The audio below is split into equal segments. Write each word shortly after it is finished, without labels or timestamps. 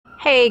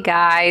Hey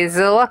guys,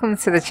 welcome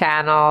to the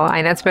channel.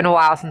 I know it's been a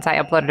while since I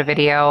uploaded a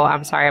video.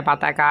 I'm sorry about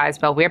that, guys,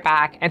 but we're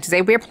back and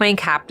today we're playing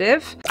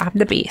Captive. I'm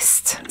the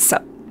Beast. So,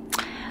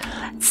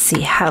 let's see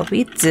how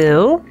we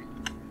do.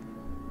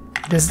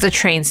 This is the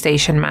train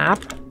station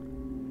map.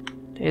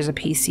 There's a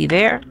PC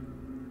there.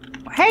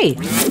 Hey!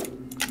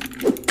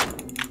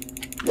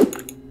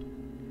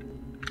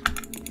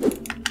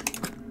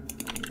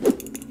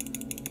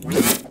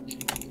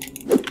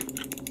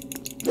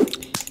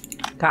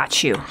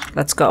 Got you.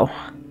 Let's go.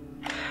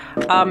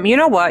 You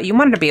know what? You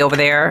wanted to be over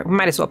there. We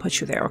might as well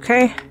put you there,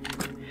 okay?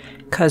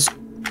 Cause,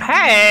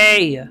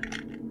 hey!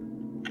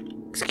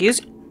 Excuse?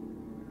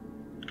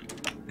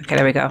 Okay,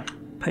 there we go.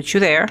 Put you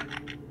there.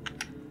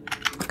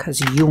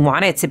 Cause you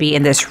wanted to be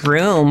in this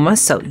room,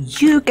 so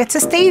you get to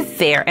stay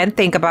there and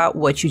think about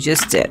what you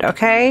just did,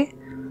 okay?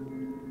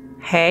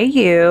 Hey,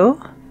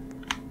 you.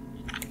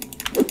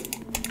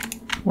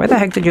 Where the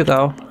heck did you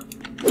go?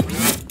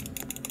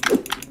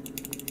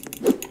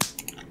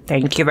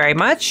 Thank you very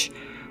much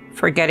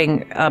for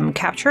getting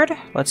captured.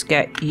 Let's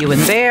get you in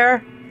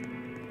there.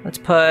 Let's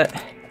put...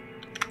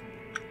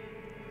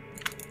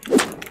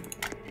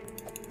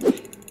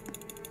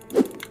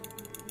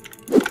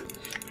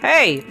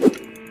 Hey!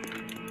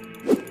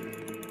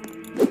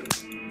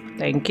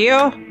 Thank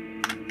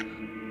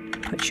you.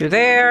 Put you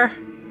there.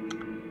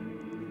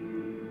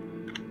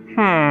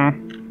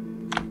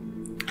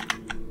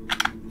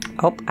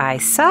 Oh, I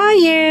saw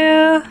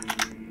you.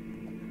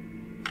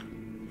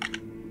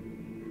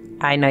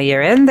 I know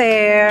you're in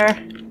there.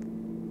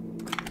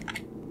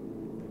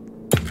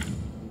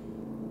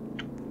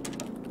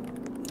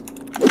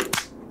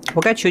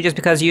 We'll get you just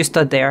because you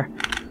stood there.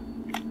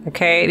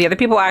 Okay, the other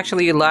people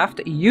actually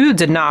left. You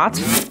did not.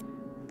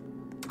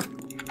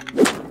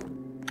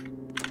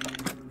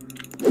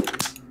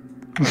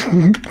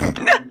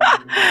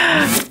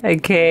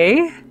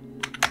 Okay.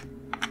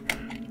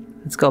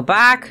 Let's go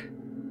back.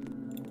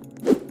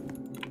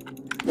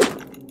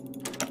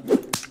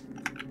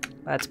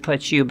 Let's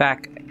put you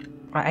back.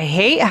 I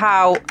hate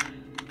how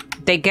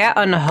they get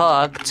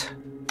unhooked.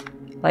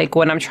 Like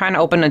when I'm trying to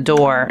open a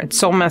door. It's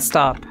so messed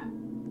up.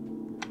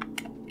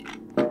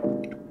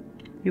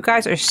 You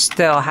guys are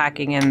still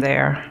hacking in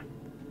there.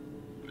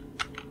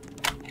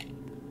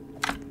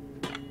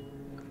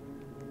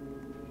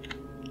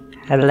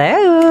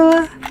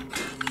 Hello?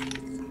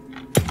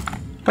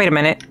 Wait a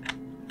minute.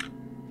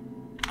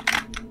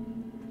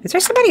 Is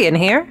there somebody in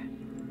here?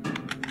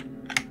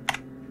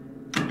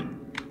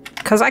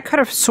 Because I could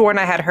have sworn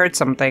I had heard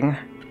something.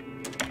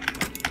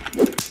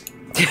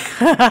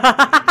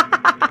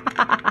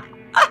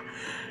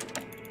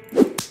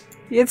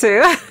 You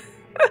too?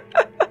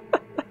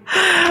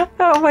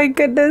 Oh my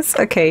goodness.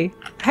 Okay.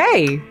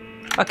 Hey!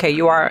 Okay,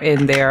 you are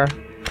in there.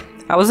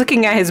 I was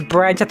looking at his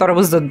branch. I thought it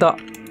was the...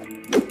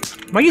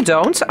 No, you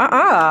don't.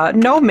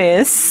 No,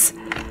 miss.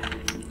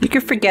 You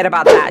can forget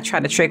about that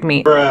trying to trick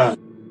me. Bruh.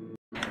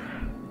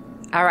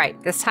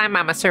 Alright, this time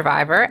I'm a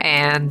survivor,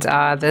 and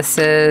this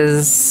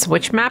is...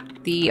 Which map?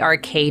 The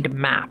arcade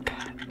map.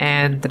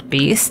 And the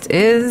Beast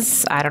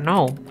is... I don't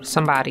know.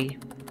 Somebody.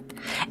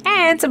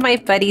 And my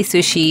buddy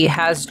Sushi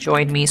has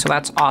joined me, so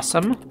that's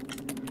awesome.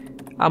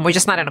 We're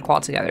just not in a call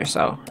together,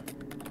 so...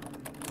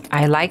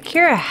 I like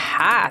your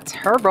hat.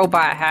 Her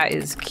robot hat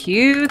is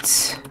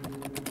cute.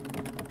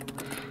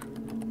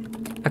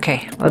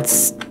 Okay,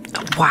 let's...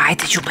 Why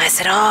did you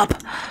mess it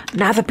up?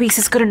 Now the Beast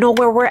is gonna know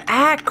where we're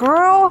at,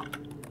 girl!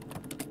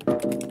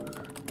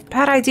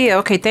 Bad idea.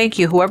 Okay, thank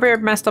you. Whoever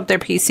messed up their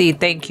PC,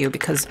 thank you,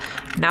 because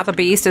now the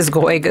Beast is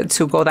going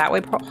to go that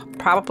way,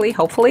 probably,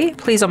 hopefully.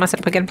 Please don't mess it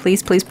up again,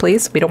 please, please,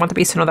 please. We don't want the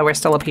Beast to know that we're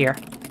still up here.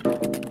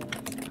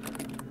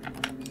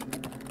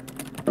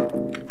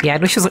 Yeah, I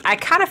knew she was... I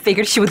kind of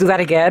figured she would do that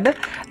again.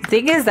 The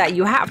thing is that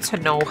you have to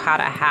know how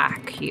to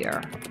hack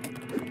here.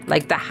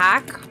 Like, the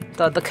hack,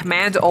 the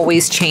command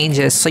always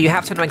changes, so you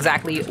have to know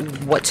exactly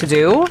what to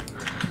do.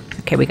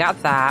 Okay, we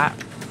got that.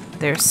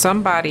 There's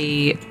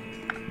somebody...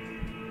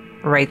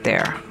 right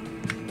there.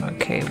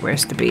 Okay,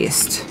 where's the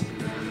Beast?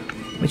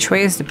 Which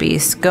way is the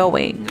Beast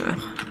going?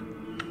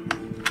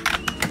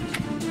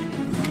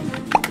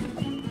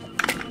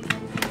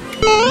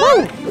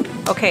 Woo!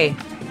 Okay.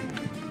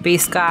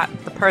 Beast got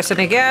the person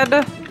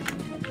again.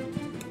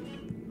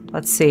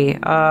 Let's see.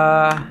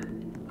 Are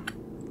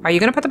you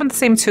gonna put them in the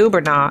same tube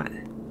or not?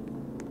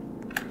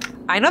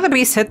 I know the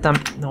Beast hit them.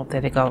 No,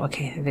 there they go.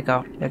 Okay, there they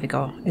go. There they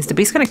go. Is the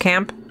Beast gonna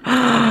camp?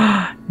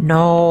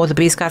 No, the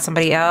Beast got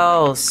somebody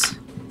else.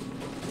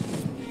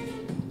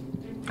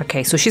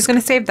 Okay, so she's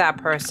gonna save that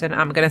person.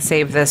 I'm gonna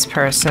save this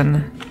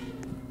person.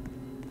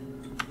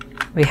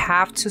 We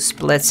have to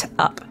split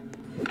up.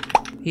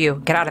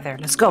 You, get out of there.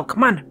 Let's go.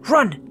 Come on,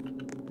 run.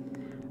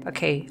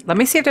 Okay, let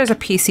me see if there's a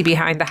PC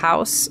behind the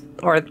house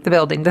or the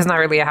building. There's not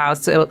really a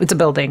house. It's a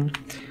building.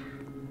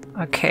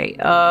 Okay,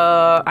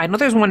 I know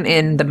there's one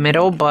in the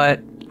middle,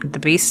 but the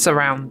Beast's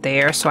around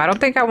there, so I don't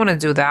think I want to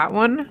do that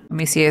one. Let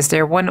me see. Is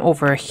there one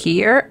over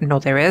here? No,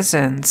 there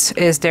isn't.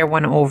 Is there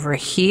one over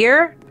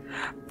here?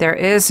 There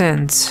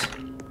isn't.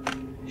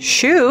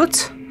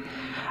 Shoot.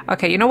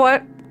 Okay, you know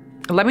what?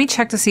 Let me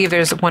check to see if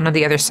there's one on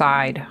the other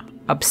side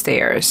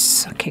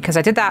upstairs. Okay, because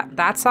I did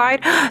that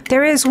side.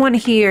 There is one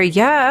here.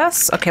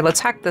 Yes. Okay, let's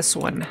hack this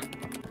one.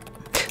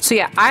 So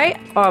yeah, I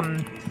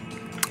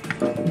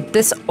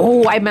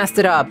messed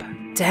it up.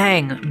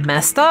 Dang,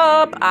 messed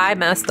up. I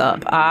messed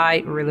up.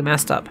 I really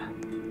messed up.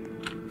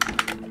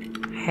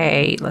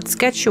 Hey, let's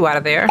get you out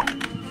of there.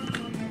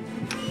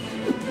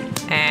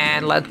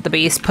 And let the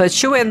beast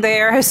put you in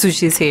there.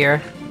 Sushi's here.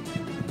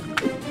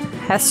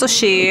 Hey,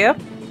 Sushi.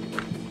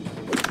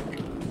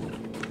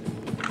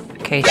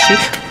 Okay,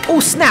 oh,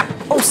 snap!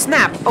 Oh,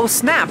 snap! Oh,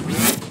 snap!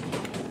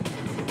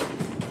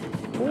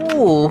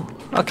 Ooh.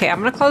 Okay, I'm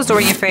gonna close the door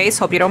in your face.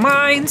 Hope you don't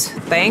mind.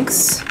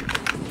 Thanks.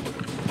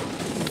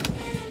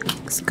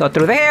 Let's go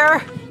through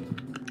there.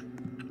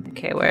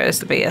 Okay, where is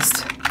the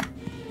beast?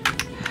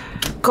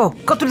 Go!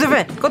 Go through the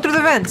vent! Go through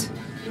the vent!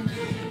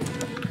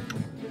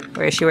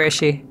 Where is she? Where is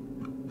she?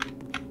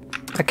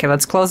 Okay,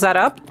 let's close that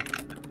up.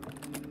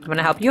 I'm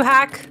gonna help you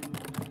hack.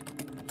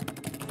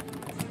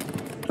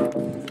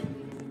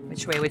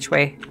 Which way? Which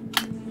way?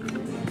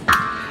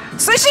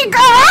 Sushi, go!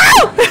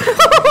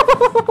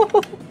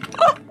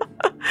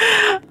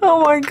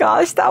 Oh my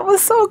gosh, that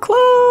was so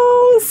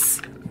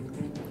close.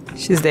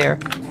 She's there.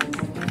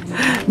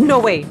 No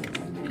way.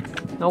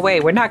 No way,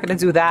 we're not gonna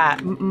do that.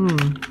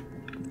 Mm-mm.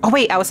 Oh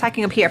wait, I was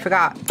hacking up here, I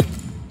forgot.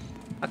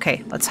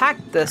 Okay, let's hack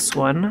this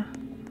one.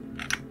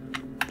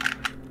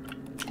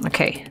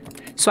 Okay,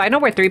 so I know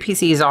where 3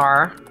 PCs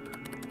are.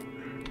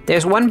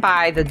 There's one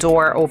by the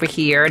door over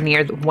here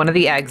near one of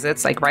the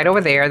exits, like right over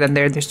there. Then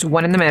there's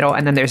one in the middle,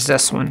 and then there's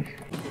this one.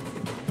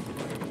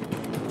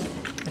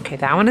 Okay,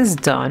 that one is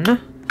done.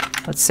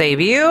 Let's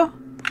save you.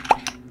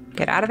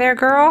 Get out of there,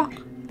 girl.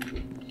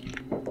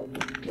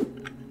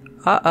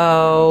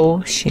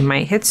 Uh-oh, she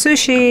might hit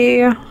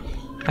Sushi.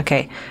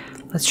 Okay,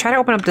 let's try to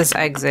open up this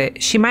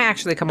exit. She might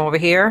actually come over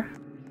here.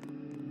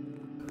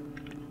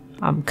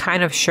 I'm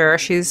kind of sure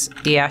she's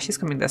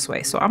coming this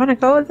way. So I'm gonna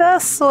go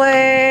this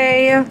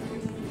way.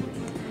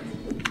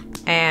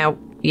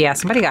 And yeah,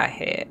 somebody got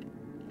hit.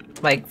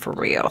 Like, for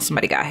real,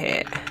 somebody got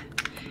hit.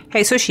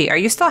 Hey, Sushi, are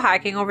you still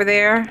hacking over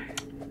there?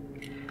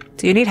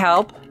 Do you need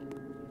help?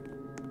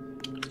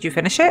 Did you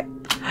finish it?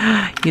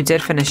 You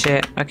did finish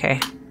it. Okay.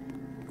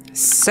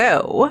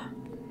 So,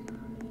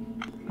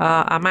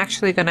 I'm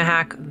actually gonna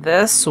hack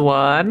this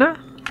one.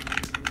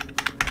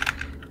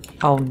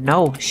 Oh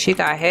no, she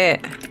got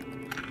hit.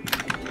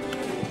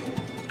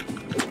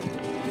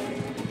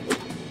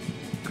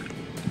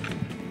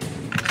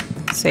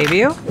 Save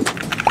you?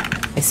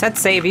 I said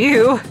save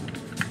you.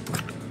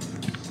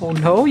 Oh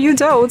no, you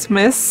don't,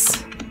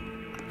 miss.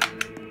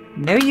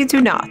 No, you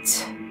do not.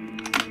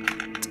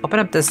 Let's open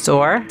up this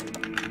door.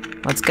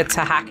 Let's get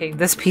to hacking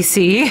this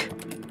PC.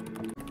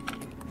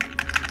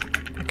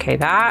 Okay,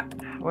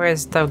 where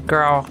is the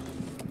girl?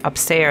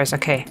 Upstairs,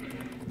 okay.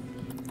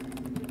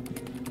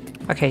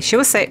 Okay, she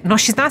was saved. No,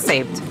 she's not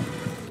saved.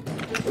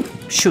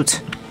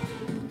 Shoot.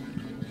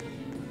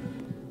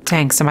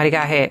 Dang, somebody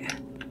got hit.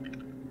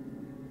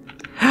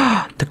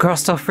 The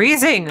girl's still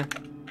freezing.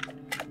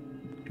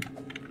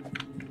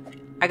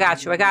 I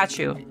got you, I got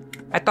you.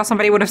 I thought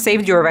somebody would have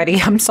saved you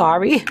already. I'm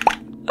sorry.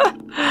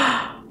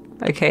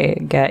 Okay,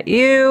 get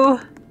you.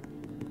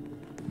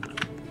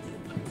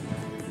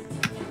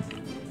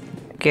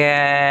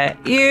 Get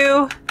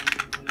you.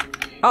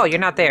 Oh, you're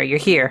not there. You're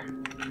here.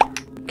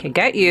 Okay,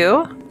 get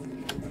you.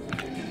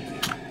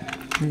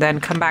 And then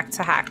come back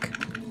to hack.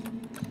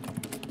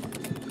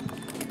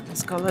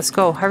 Let's go, let's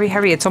go. Hurry,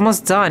 hurry. It's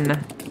almost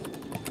done.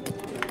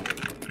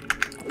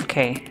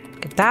 Okay,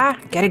 get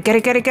that. Get it, get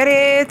it, get it, get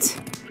it.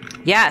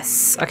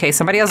 Yes. Okay,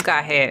 somebody else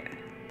got hit.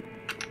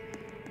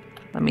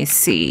 Let me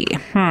see.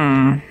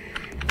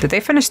 Did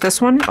they finish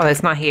this one? Oh,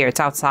 it's not here. It's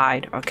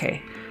outside.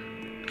 Okay.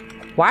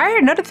 Why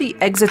are none of the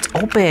exits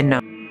open?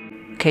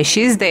 Okay,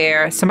 she's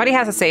there. Somebody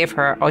has to save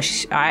her. Oh,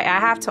 I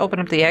have to open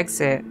up the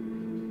exit.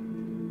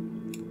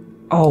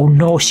 Oh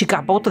no, she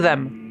got both of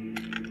them.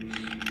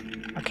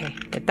 Okay,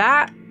 get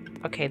that.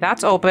 Okay,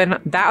 that's open.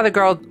 That other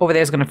girl over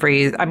there is gonna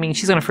freeze. I mean,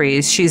 she's gonna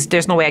freeze.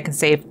 There's no way I can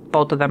save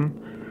both of them.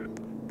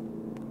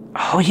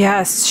 Oh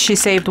yes, she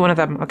saved one of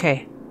them.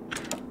 Okay.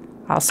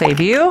 I'll save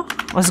you.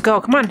 Let's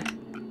go, come on.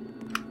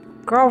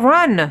 Girl,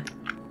 run.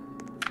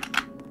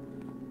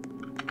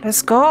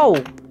 Let's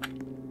go.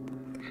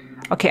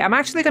 Okay, I'm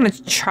actually gonna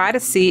try to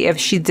see if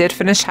she did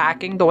finish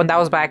hacking the one that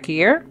was back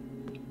here.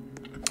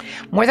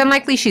 More than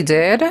likely she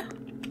did.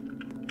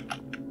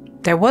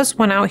 There was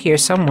one out here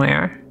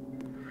somewhere.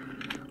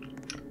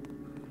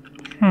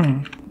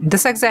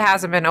 This exit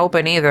hasn't been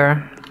open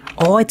either.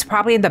 Oh, it's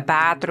probably in the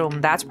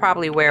bathroom. That's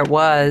probably where it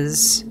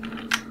was.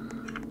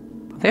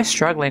 They're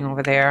struggling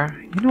over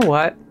there. You know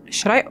what?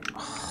 Should I?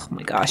 Oh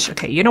my gosh.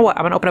 Okay, you know what?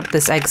 I'm gonna open up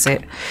this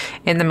exit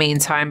in the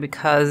meantime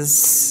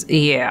because,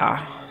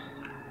 yeah.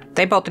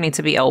 They both need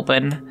to be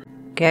open.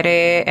 Get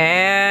it,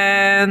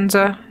 and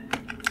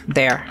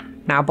there.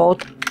 Now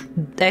both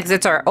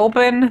exits are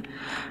open.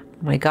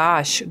 Oh my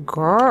gosh,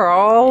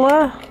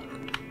 girl.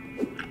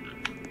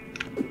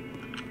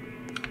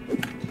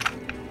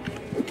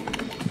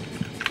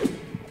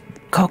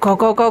 Go, go,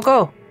 go, go,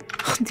 go.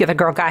 The other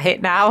girl got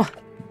hit now.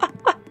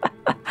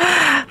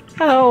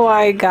 Oh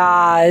my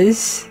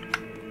gosh.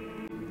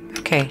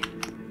 Okay.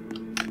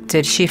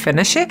 Did she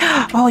finish it?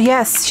 Oh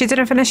yes, she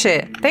didn't finish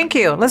it. Thank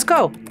you. Let's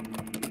go.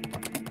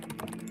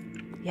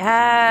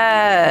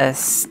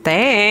 Yes.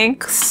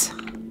 Thanks.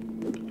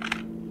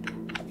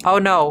 Oh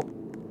no.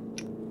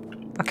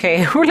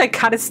 Okay, we're like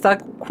kind of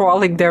stuck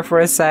crawling there for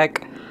a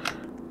sec.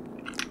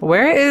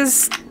 Where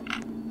is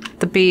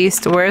the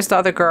beast? Where's the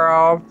other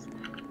girl?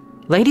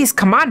 Ladies,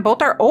 come on,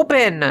 both are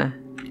open.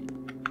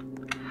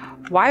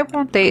 Why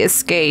won't they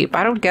escape?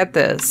 I don't get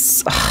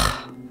this. Ugh.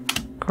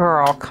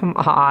 Girl, come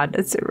on.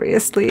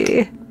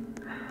 Seriously.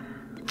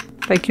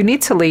 Like, you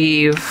need to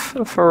leave.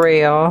 For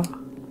real.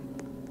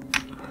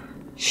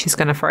 She's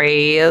gonna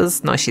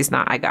freeze. No, she's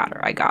not. I got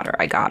her. I got her.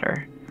 I got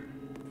her.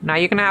 Now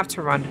you're gonna have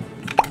to run.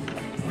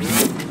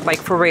 Like,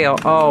 for real.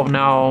 Oh,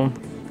 no.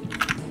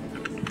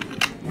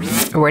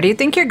 Where do you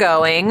think you're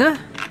going?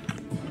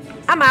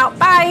 I'm out.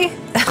 Bye.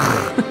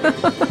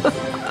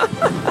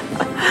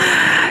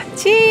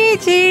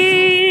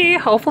 GG.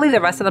 Hopefully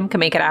the rest of them can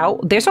make it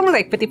out. There's only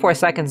like 54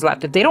 seconds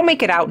left. If they don't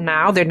make it out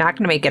now, they're not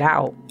going to make it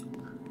out.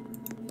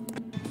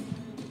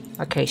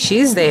 Okay,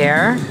 she's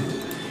there.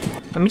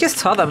 Let me just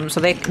tell them so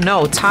they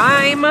know.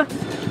 Time.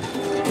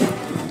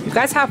 You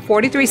guys have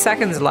 43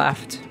 seconds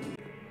left.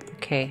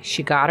 Okay,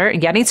 she got her.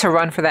 You need to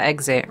run for the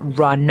exit.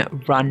 Run,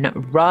 run,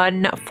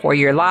 run for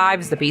your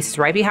lives. The beast is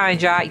right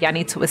behind ya. You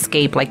need to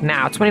escape like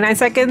now. 29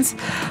 seconds.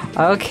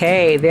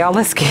 Okay, they all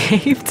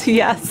escaped.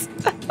 Yes.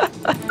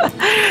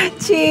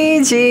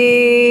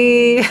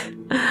 GG.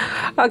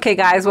 Okay,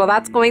 guys. Well,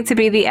 that's going to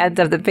be the end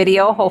of the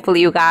video. Hopefully,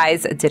 you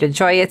guys did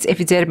enjoy it. If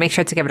you did, make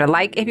sure to give it a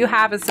like. If you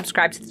haven't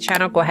subscribed to the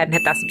channel, go ahead and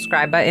hit that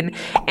subscribe button.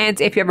 And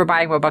if you're ever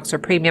buying Robux or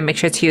Premium, make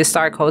sure to use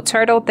star code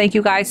TURTLE. Thank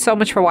you guys so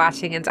much for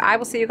watching, and I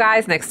will see you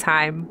guys next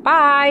time.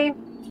 Bye.